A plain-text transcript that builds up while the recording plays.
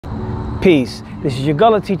Peace, this is your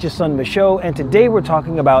Gullah teacher son Michaud, and today we're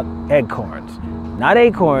talking about eggcorns. Not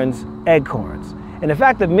acorns, eggcorns. And the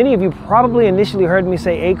fact that many of you probably initially heard me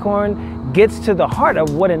say acorn gets to the heart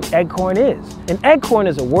of what an eggcorn is. An eggcorn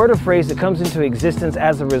is a word or phrase that comes into existence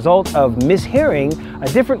as a result of mishearing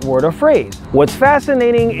a different word or phrase. What's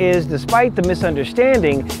fascinating is, despite the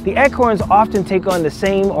misunderstanding, the eggcorns often take on the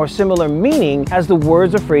same or similar meaning as the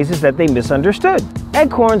words or phrases that they misunderstood.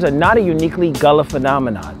 Eggcorns are not a uniquely Gullah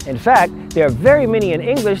phenomenon. In fact, there are very many in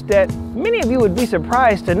English that many of you would be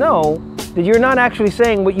surprised to know that you're not actually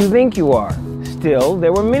saying what you think you are. Still,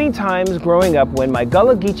 there were many times growing up when my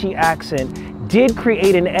Gullah Geechee accent did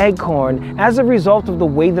create an eggcorn as a result of the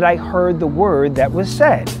way that I heard the word that was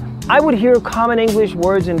said. I would hear common English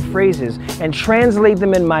words and phrases and translate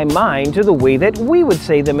them in my mind to the way that we would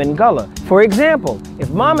say them in Gullah. For example, if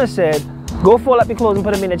Mama said, "Go fold up your clothes and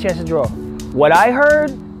put them in the chest of drawer," what I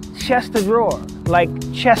heard, chest of drawer, like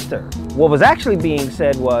Chester. What was actually being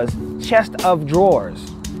said was chest of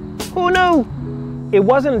drawers. Who knew? It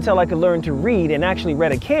wasn't until I could learn to read and actually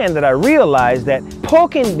read a can that I realized that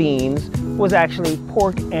pork and beans was actually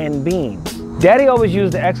pork and beans. Daddy always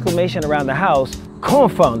used the exclamation around the house, "Corn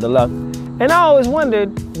found the luck." And I always wondered,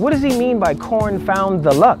 what does he mean by corn found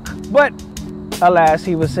the luck? But alas,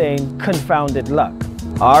 he was saying confounded luck.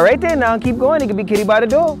 All right then, now keep going, it could be kitty by the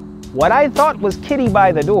door. What I thought was kitty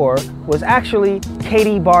by the door was actually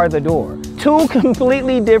Katie bar the door. Two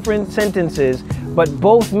completely different sentences, but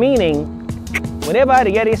both meaning, whenever I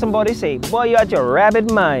hear somebody say, "Boy, you out your rabbit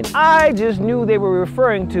mind," I just knew they were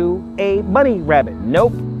referring to a bunny rabbit.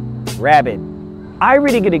 Nope, rabbit. I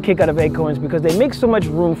really get a kick out of acorns because they make so much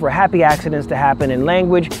room for happy accidents to happen in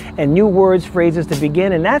language and new words, phrases to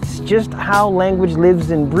begin, and that's just how language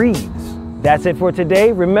lives and breathes. That's it for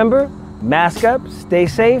today. Remember, mask up, stay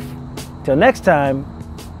safe. Till next time,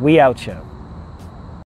 we out ya.